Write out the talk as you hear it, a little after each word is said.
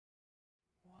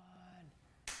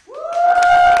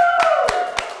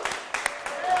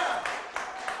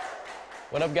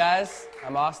What up, guys?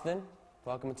 I'm Austin.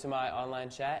 Welcome to my online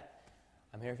chat.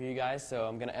 I'm here for you guys, so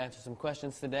I'm going to answer some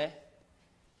questions today.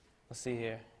 Let's see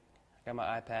here. I got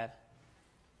my iPad.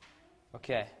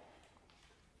 Okay.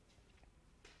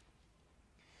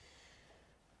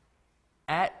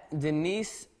 At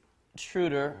Denise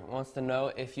Truder wants to know,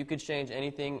 if you could change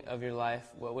anything of your life,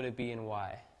 what would it be and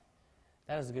why?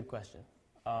 That is a good question.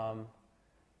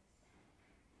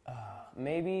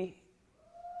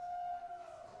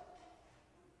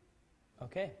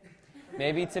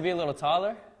 Maybe to be a little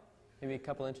taller, maybe a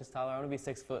couple inches taller. I want to be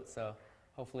 6 foot, so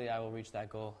hopefully I will reach that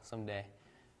goal someday.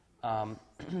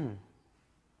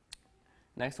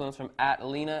 Next one's from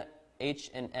 @Lena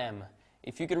H&M.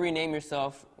 If you could rename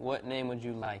yourself, what name would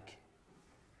you like?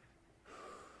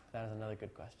 That is another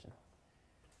good question.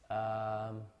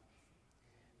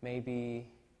 Maybe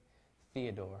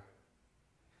Theodore.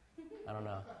 I don't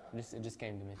know. It just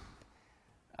came to me.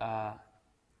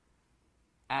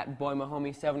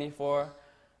 @BoyMahome74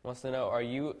 wants to know, are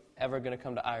you ever going to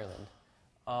come to Ireland?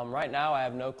 Right now, I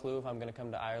have no clue if I'm going to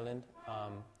come to Ireland.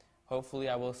 Hopefully,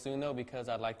 I will soon, though, because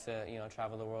I'd like to,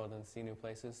 travel the world and see new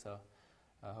places. So,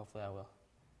 hopefully, I will.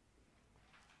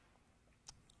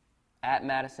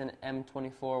 @Madison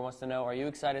M24 wants to know, are you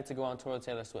excited to go on tour with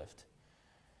Taylor Swift?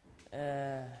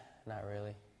 Not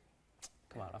really.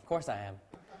 Come on, of course I am.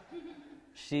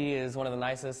 She is one of the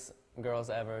nicest girls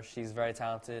ever. She's very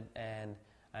talented, and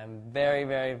I'm very,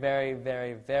 very, very,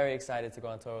 very, very excited to go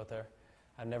on tour with her.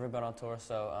 I've never been on tour,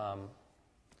 so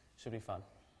should be fun.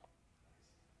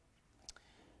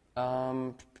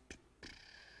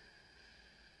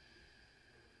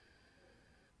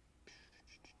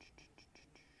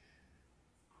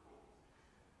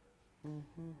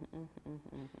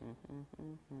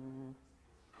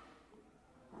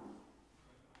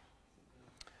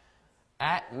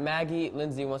 Maggie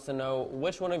Lindsay wants to know,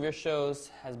 which one of your shows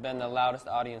has been the loudest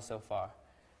audience so far?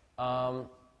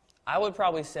 I would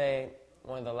probably say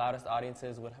one of the loudest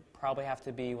audiences would probably have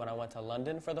to be when I went to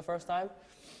London for the first time.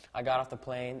 I got off the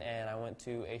plane and I went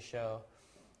to a show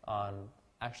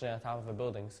actually on top of a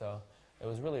building, so it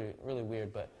was really, really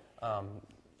weird. But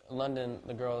London,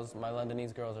 my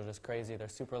Londonese girls are just crazy. They're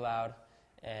super loud,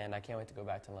 and I can't wait to go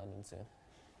back to London soon.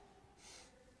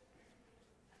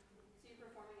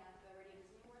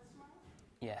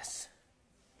 Yes.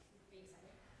 Are you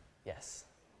excited? Yes.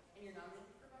 And you're nominated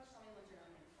for a bunch? Tell me what you're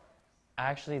nominated for.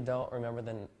 I actually don't remember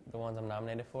the ones I'm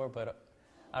nominated for, but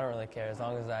I don't really care. As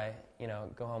long as I,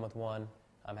 go home with one,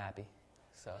 I'm happy.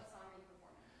 So. What song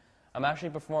are you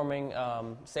performing? I'm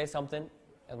actually performing Say Something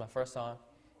as my first song,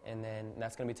 and then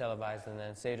that's going to be televised, and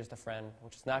then Say Just a Friend,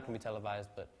 which is not going to be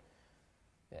televised, but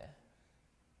yeah,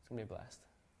 it's going to be a blast.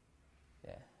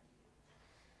 Yeah.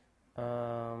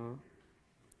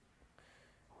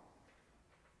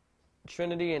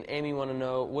 Trinity and Amy want to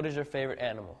know, what is your favorite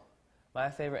animal? My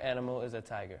favorite animal is a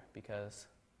tiger, because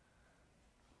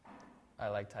I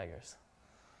like tigers.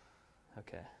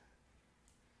 Okay.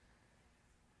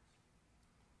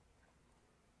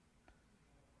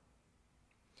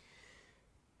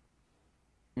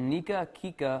 Nika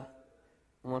Kika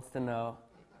wants to know,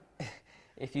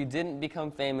 if you didn't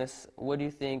become famous, what do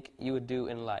you think you would do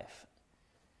in life?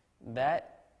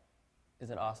 That is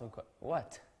an awesome question.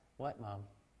 What? What, Mom?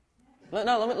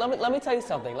 No, let me tell you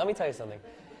something.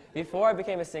 Before I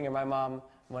became a singer, my mom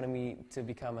wanted me to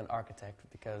become an architect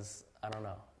because, I don't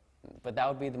know. But that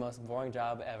would be the most boring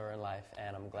job ever in life,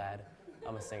 and I'm glad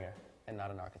I'm a singer and not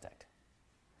an architect.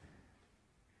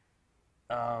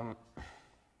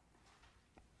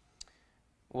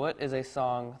 What is a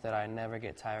song that I never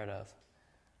get tired of?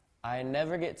 I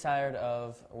never get tired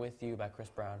of With You by Chris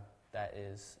Brown. That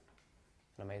is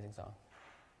an amazing song.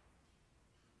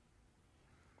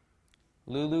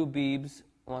 Lulu Beebs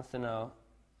wants to know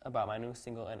about my new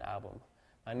single and album.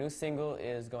 My new single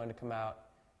is going to come out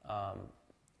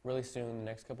really soon, the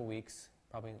next couple weeks,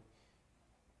 probably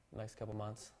the next couple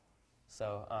months.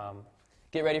 So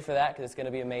get ready for that, because it's going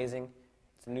to be amazing.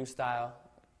 It's a new style.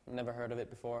 Never heard of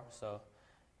it before, so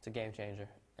it's a game changer.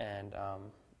 And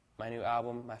my new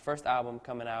album, my first album,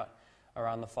 coming out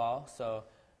around the fall, so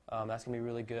that's going to be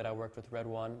really good. I worked with Red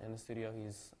One in the studio.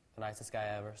 He's the nicest guy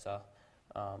ever, so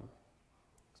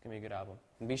it's going to be a good album.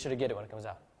 And be sure to get it when it comes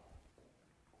out.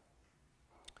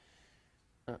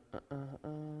 Let's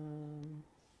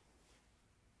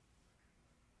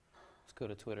go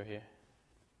to Twitter here.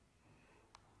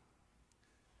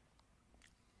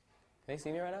 Can they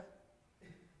see me right now?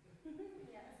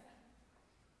 Yes.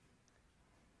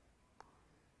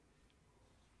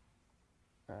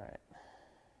 All right.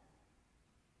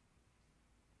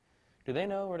 Do they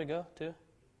know where to go, too?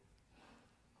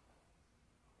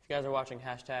 If you guys are watching,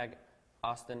 hashtag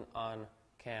Austin on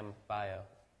Cam bio.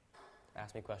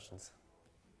 Ask me questions.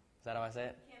 Is that how I say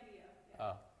it? Cambio.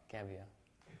 Oh, Cambio.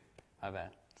 My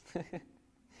bad.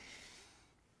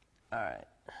 All right.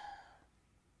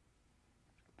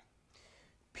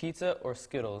 Pizza or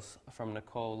Skittles from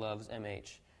Nicole Loves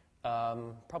MH.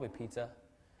 Probably pizza.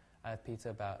 I have pizza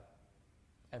about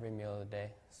every meal of the day,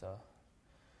 so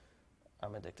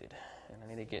I'm addicted, and I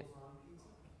need to get.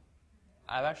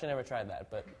 I've actually never tried that,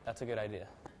 but that's a good idea.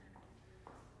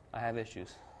 I have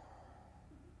issues.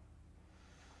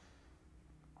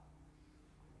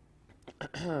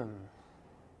 Let's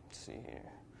see here.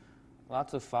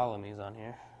 Lots of follow me's on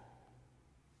here.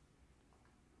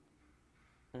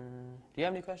 Do you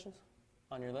have any questions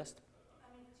on your list? I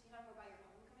mean, can you talk more about your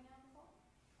album coming out in the fall?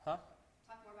 Huh?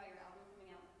 Talk more about your album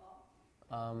coming out in the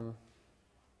fall.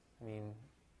 I mean,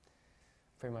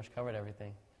 pretty much covered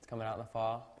everything. It's coming out in the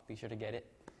fall. Be sure to get it.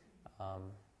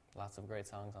 Lots of great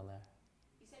songs on there.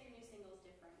 You said your new single is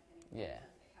different than your Yeah. music.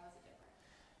 How is it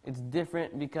different? It's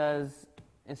different because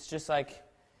it's just like,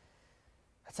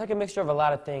 it's like a mixture of a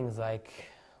lot of things, like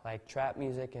trap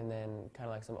music and then kind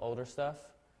of like some older stuff,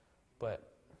 but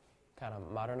kind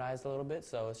of modernized a little bit.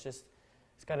 So it's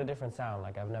got a different sound.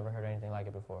 Like I've never heard anything like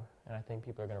it before, and I think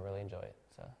people are going to really enjoy it.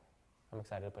 So I'm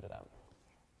excited to put it out.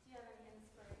 Do you have any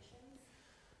inspirations?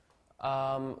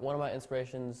 One of my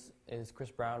inspirations is Chris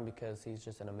Brown because he's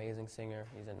just an amazing singer.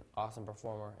 He's an awesome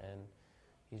performer, and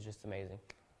he's just amazing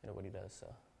at what he does. So,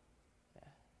 yeah.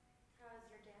 How is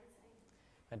your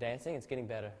dancing? My dancing, it's getting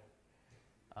better.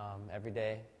 Every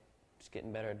day, just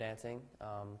getting better at dancing.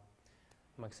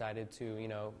 I'm excited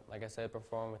to, like I said,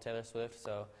 perform with Taylor Swift.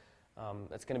 So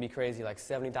it's going to be crazy, like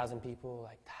 70,000 people,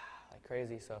 like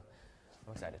crazy. So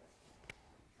I'm excited.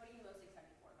 What are you most excited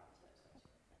for about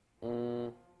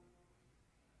Taylor Swift?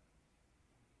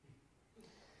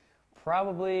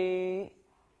 Probably,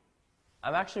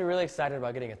 I'm actually really excited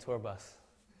about getting a tour bus,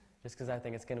 just because I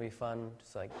think it's going to be fun,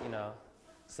 just like,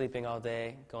 sleeping all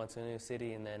day, going to a new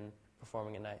city, and then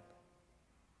performing at night.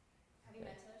 Have you met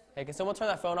Taylor Swift? Hey, can someone turn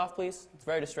that phone off, please? It's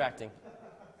very distracting.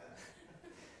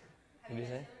 Have you met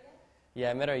Taylor yet?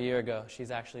 Yeah, I met her a year ago. She's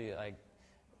actually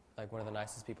like one of the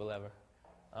nicest people ever.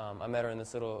 I met her in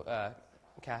this little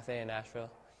cafe in Nashville,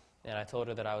 and I told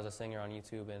her that I was a singer on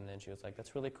YouTube, and then she was like,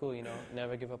 "That's really cool,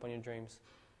 never give up on your dreams."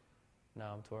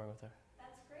 Now I'm touring with her.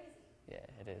 That's crazy. Yeah,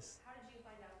 it is. How did you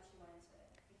find out that she wanted to,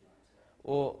 if you wanted to?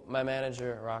 Well, my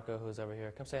manager, Rocco, who's over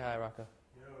here, come say hi, Rocco.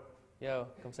 Yo,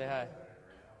 come say hi.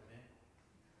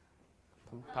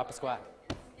 Come, Papa Squat.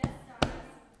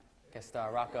 Guest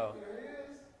star, Rocco.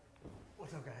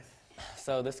 What's up, guys?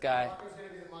 So this guy, Rocco's gonna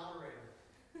be the moderator.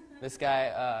 this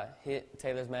guy hit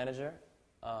Taylor's manager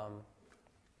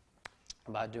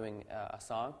about doing a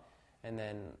song, and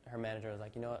then her manager was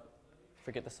like, "You know what?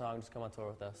 Forget the song. Just come on tour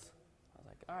with us." I was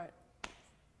like, "All right."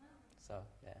 So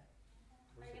yeah.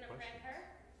 Are you going to prank her?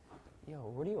 Yo,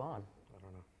 what are you on? I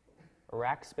don't know.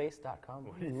 Rackspace.com?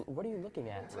 What are you looking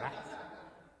at?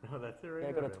 No, that's it right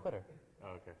Yeah, there. go to Twitter. Oh,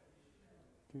 okay.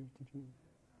 Are you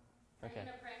Okay. going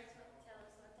to prank Taylor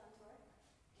Swift on tour?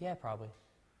 Yeah, probably.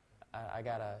 I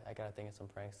gotta think of some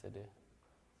pranks to do.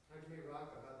 How'd you meet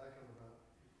Rocco? How'd that come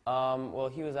about? Well,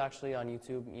 he was actually on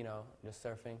YouTube, just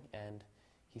surfing, and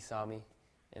he saw me,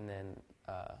 and then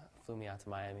flew me out to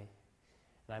Miami.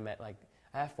 And I met, I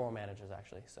have 4 managers,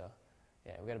 actually, so,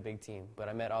 yeah, we got a big team. But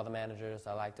I met all the managers.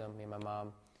 I liked them, me and my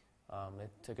mom. They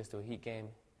took us to a Heat game,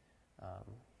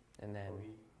 and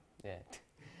then, yeah.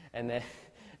 And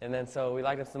then so we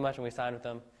liked them so much, and we signed with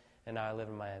them, and now I live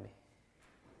in Miami,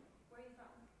 Where are you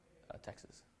from?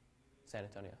 Texas, San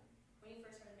Antonio. When you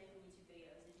first started making YouTube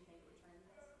videos, did you think it would turn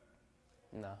into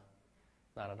this? No,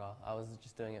 not at all. I was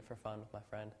just doing it for fun with my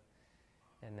friend.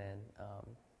 And then,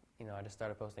 I just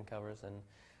started posting covers. And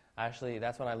actually,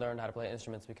 that's when I learned how to play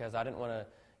instruments, because I didn't want to,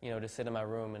 just sit in my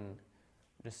room and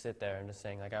just sit there and just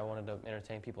sing. I wanted to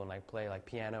entertain people and play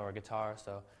piano or guitar.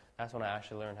 So that's when I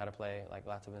actually learned how to play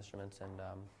lots of instruments. And,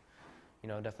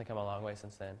 definitely come a long way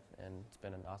since then. And it's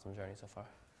been an awesome journey so far.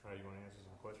 All right, you want to answer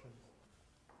some questions?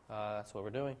 That's what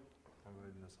we're doing. I'm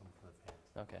going to do some for the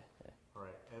fans. Okay. Yeah. All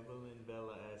right, Evelyn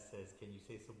Bella S says, can you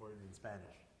say some words in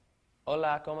Spanish?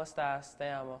 Hola, ¿cómo estás? Te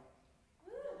amo.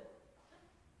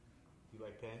 Do you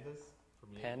like pandas? From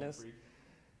Pandas? Freak?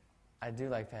 I do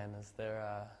like pandas.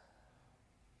 They're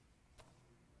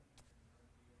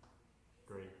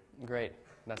Great. great.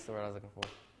 That's the word I was looking for.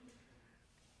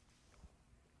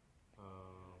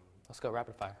 Let's go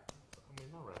rapid fire.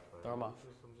 Not rapid fire. Throw 'em off.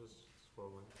 I'm just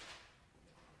scrolling.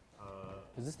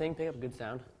 Does this thing pick up good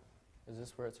sound? Is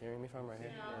this where it's hearing me from? Right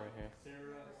here? No. Or right here?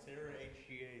 Sarah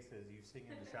HGA says, you sing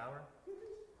in the shower?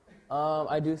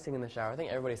 I do sing in the shower. I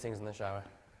think everybody sings in the shower.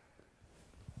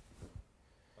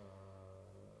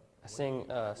 I sing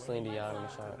Celine Dion in the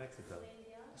shower. Mexico.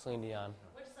 Celine Dion? Celine Dion,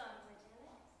 Which song?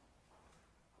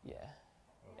 Titanic? yeah.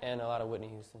 And a lot of Whitney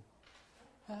Houston.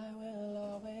 I will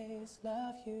always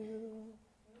love you.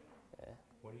 Yeah.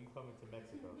 When are you coming to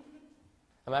Mexico?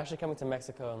 I'm actually coming to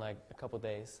Mexico in like a couple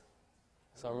days.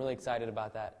 So I'm really excited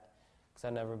about that because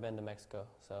I've never been to Mexico.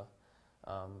 So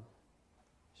it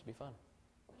should be fun.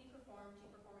 When you perform, do you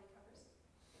perform any covers?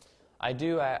 I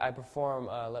do. I perform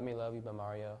Let Me Love You by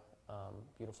Mario,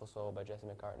 Beautiful Soul by Jesse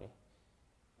McCartney.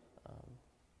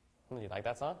 Do you like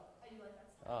that song? I do like that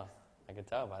song. Oh, I could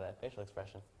tell by that facial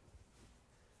expression.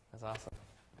 That's awesome.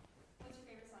 What's your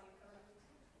favorite song you've covered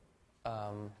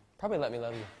on YouTube? Probably Let Me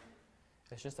Love You.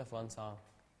 It's just a fun song.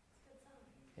 It's a good song.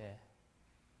 Yeah.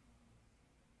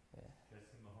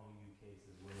 Jesse Mahone UK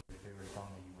says, what is your favorite song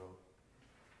that you wrote?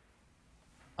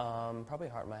 Probably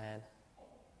Heart in My Hand.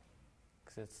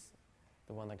 Because it's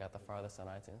the one that got the farthest on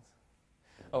iTunes.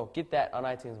 Oh, get that on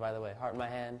iTunes, by the way. Heart in My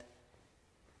Hand.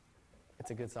 It's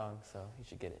a good song, so you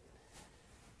should get it.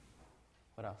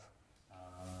 What else?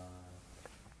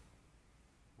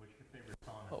 What's your favorite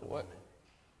song at Oh, the what? moment?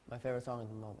 My favorite song at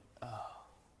the moment. Oh.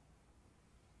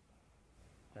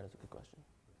 That is a good question.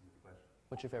 That's a good question.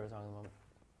 What's your favorite song at the moment?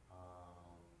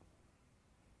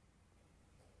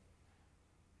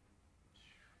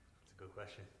 That's a good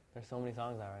question. There's so many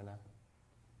songs out right now.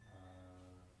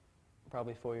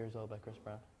 Probably 4 Years Old by Chris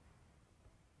Brown.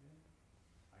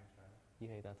 I can try it. You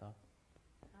hate that song.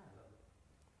 I love it.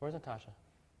 Where's Natasha?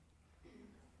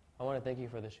 I want to thank you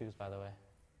for the shoes, by the way.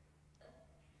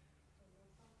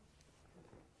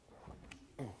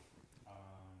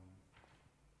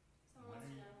 Someone wants to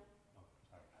know. Oh,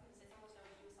 sorry. I was going to say, someone wants to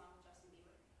know if you do a song with Justin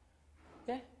Bieber.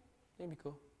 Yeah, it'd be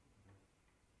cool.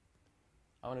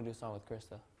 I want to do a song with Chris,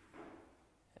 though.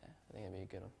 Yeah, I think it'd be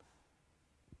a good one.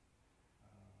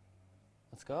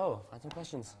 Let's go. Find some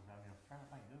questions. I'm trying to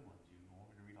find good ones. You want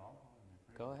me to read all of them?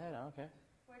 Go ahead. I don't care.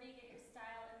 Where do you get your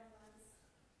style influence?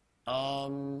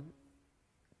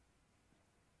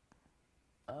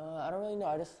 I don't really know.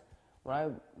 I just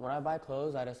when I buy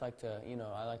clothes, I just like to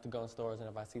I like to go in stores, and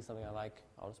if I see something I like,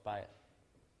 I'll just buy it.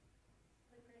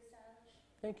 Like pretty stylish.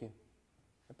 Thank you.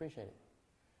 I appreciate it.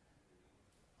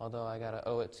 Although I gotta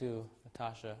owe it to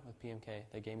Natasha with PMK.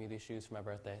 They gave me these shoes for my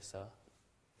birthday, so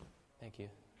thank you.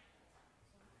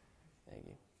 Thank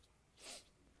you.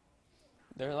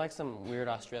 They're like some weird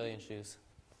Australian shoes.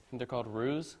 They're called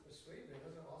Ruse. Sweet, man.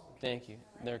 Those are awesome. Thank you.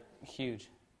 They're huge.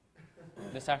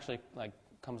 This actually like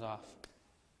comes off.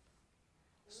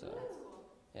 So That's cool.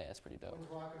 yeah, it's pretty dope. When's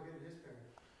Rocco getting his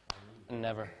pair?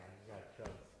 Never. I got chubs.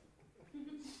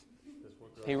 This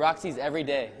one girl- He rocks these every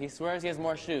day. He swears he has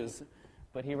more shoes,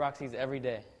 but he rocks these every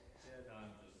day. Yeah, no,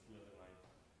 I'm just living life.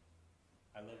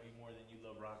 I love you more than you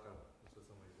love Rocco. That's what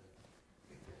somebody said.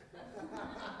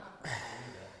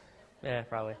 Yeah,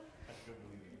 probably. I still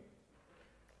believe you.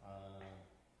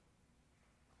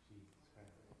 Jesus Christ.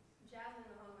 Jasmine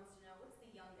Mahone wants to know, what's the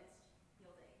youngest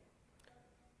you'll date?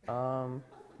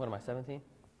 What am I, 17?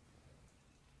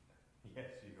 Yes,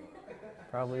 you are.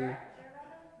 Probably. Sure about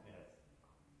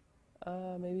that?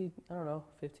 Yes. Maybe, I don't know,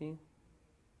 15.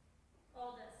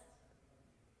 Oldest.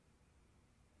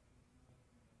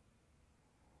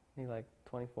 Maybe like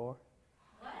 24.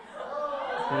 What?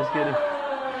 I'm just kidding.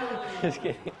 Just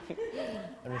kidding.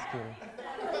 I'm just kidding.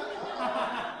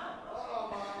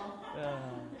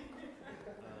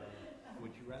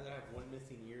 Would you rather have one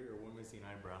missing ear or one missing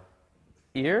eyebrow?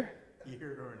 Ear?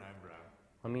 Ear or an eyebrow?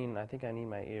 I mean, I think I need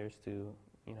my ears to,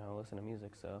 listen to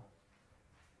music, so.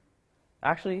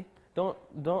 Actually, don't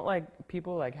like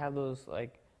people like have those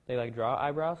like they like draw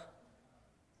eyebrows?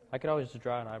 I could always just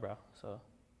draw an eyebrow, so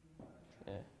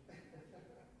yeah.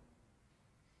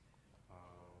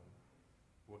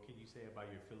 What can you say about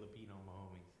your Filipino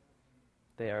Mahomes?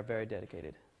 They are very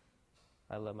dedicated.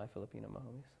 I love my Filipino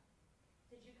Mahomies.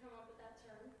 Did you come up with that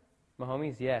term?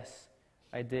 Mahomies, yes,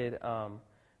 I did.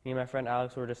 Me and my friend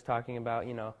Alex were just talking about,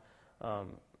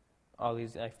 all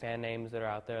these like fan names that are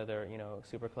out there. They're,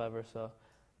 super clever. So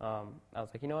I was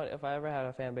like, you know what? If I ever had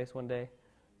a fan base one day,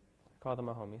 call them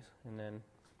Mahomies. And then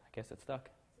I guess it stuck.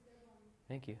 It's a good one.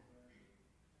 Thank you.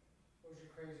 What was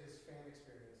your craziest fan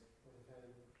experience with a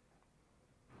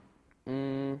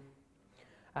fan?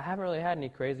 I haven't really had any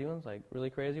crazy ones, like really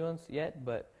crazy ones yet.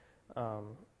 But I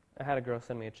had a girl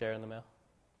send me a chair in the mail.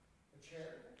 A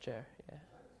chair? Chair, yeah.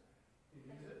 You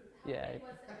use it? How Yeah, big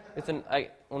was it? It's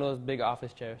one of those big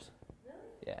office chairs. Really?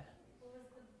 Yeah. What was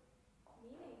the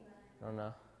meaning behind I don't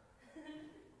know.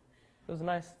 It was a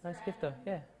nice gift though.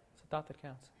 Yeah, it's a thought that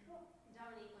counts.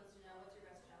 Dominique wants to know, what's your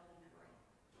best childhood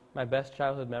My best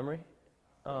childhood memory?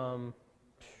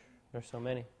 There's so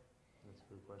many. That's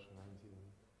a good question. I haven't seen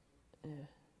them.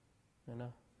 Yeah, I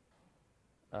know.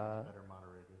 Better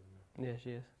moderator than Yeah,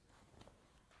 she is.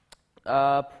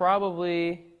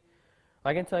 Probably,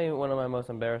 I can tell you one of my most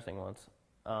embarrassing ones.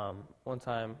 One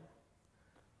time,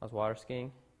 I was water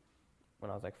skiing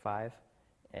when I was like 5,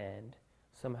 and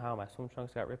somehow my swim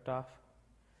trunks got ripped off.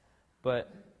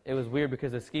 But it was weird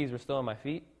because the skis were still on my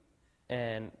feet,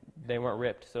 and they weren't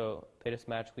ripped, so they just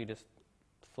magically just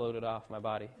floated off my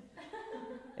body.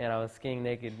 And I was skiing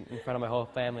naked in front of my whole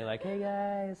family, like, "Hey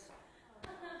guys!"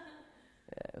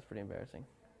 Yeah, it was pretty embarrassing.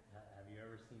 Have you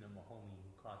ever seen a Mahone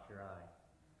who caught your eye?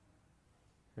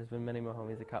 There's been many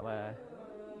Mahomies that caught my eye.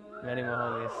 Many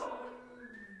Mahomies.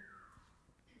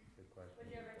 Good question. Would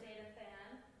you ever date a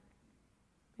fan?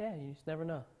 Yeah, you just never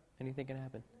know. Anything can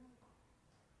happen.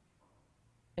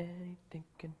 Anything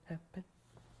can happen.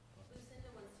 Lucinda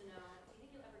wants to know, do you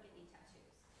think you'll ever get any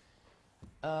tattoos?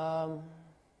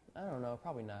 I don't know.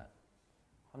 Probably not.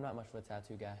 I'm not much of a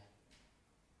tattoo guy.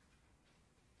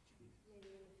 Maybe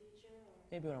in the future, or?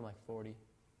 Maybe when I'm like 40.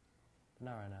 But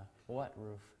not right now. What,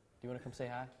 Roof? Do you want to come say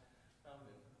hi?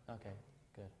 Okay,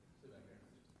 good.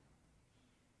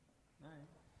 Alright.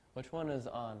 Which one is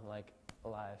on, like,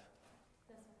 live?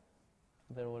 This one.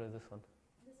 Then what is this one?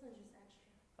 This one's just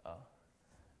extra. Oh.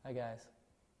 Hi, guys.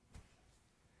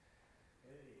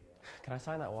 Can I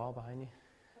sign that wall behind you?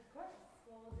 Of course.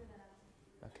 Well, we'll do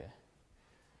that. Okay.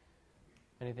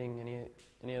 Anything,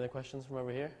 any other questions from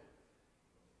over here?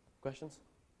 Questions?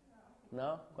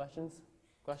 No? Questions?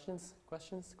 Questions?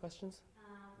 Questions? Questions?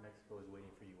 Mexico is waiting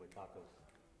for you with tacos.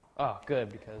 Oh,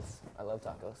 good, because I love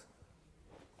tacos.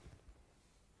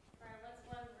 Brian, what's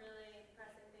one really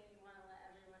impressive thing you want to let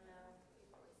everyone know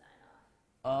before we sign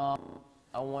off?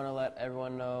 I want to let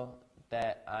everyone know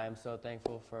that I'm so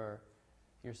thankful for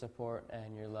your support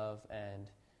and your love, and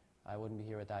I wouldn't be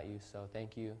here without you, so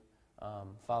thank you.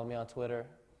 Follow me on Twitter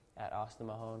at Austin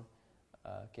Mahone.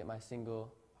 Get my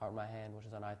single, Heart in My Hand, which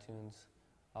is on iTunes.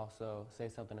 Also, Say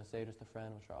Something to Say Just a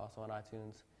Friend, which are also on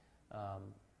iTunes.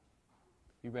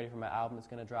 Be ready for my album. It's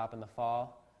going to drop in the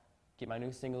fall. Get my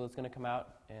new single. It's going to come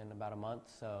out in about a month,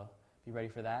 so be ready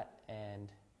for that.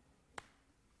 And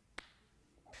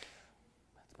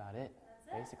that's about it.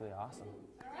 Basically, awesome.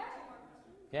 All right.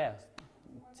 Yeah,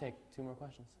 let's take 2 more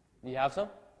questions. Do you have some?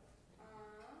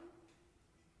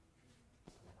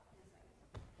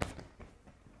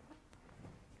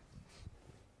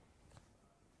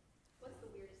 What's the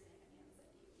weirdest thing anyone said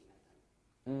to you you have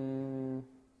done?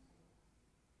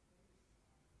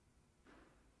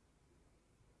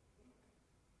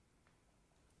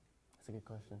 That's a good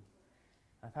question.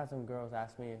 I've had some girls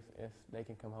ask me if they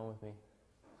can come home with me.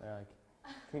 They're like,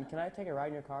 can I take a ride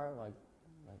in your car? I'm like,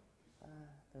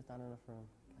 there's not enough room,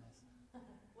 guys.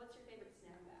 What's your favorite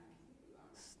snapback you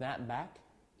own? Snap back?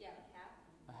 Yeah, like hat.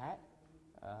 A hat?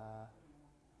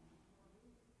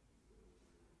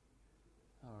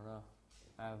 I don't know.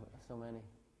 I have so many.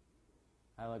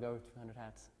 I have like over 200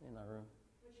 hats in my room.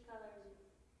 Which color is your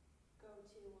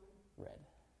go-to one? Red.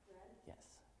 Red?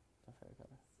 Yes. My favorite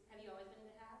color. Have you always been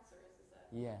into hats, or is this a...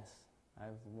 Yes.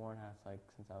 I've worn hats like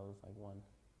since I was like 1.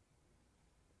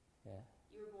 Yeah.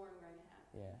 You were born wearing a hat.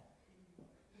 Yeah.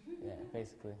 Yeah,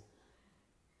 basically.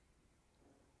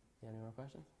 You have any more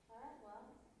questions? All right, well,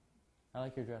 I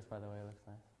like your dress, by the way. It looks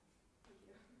nice.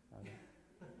 thank you. Okay.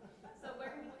 So where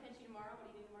can people catch you tomorrow? What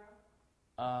are you doing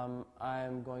tomorrow?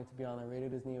 I'm going to be on the Radio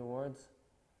Disney Awards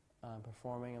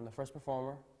performing. I'm the first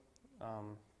performer.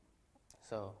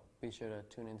 So be sure to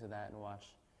tune into that and watch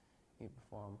me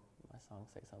perform my song,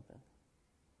 Say Something.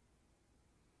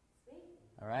 Sweet.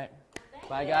 All right. Thank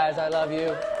Bye, you. guys. I love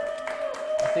you.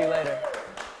 I'll see you later.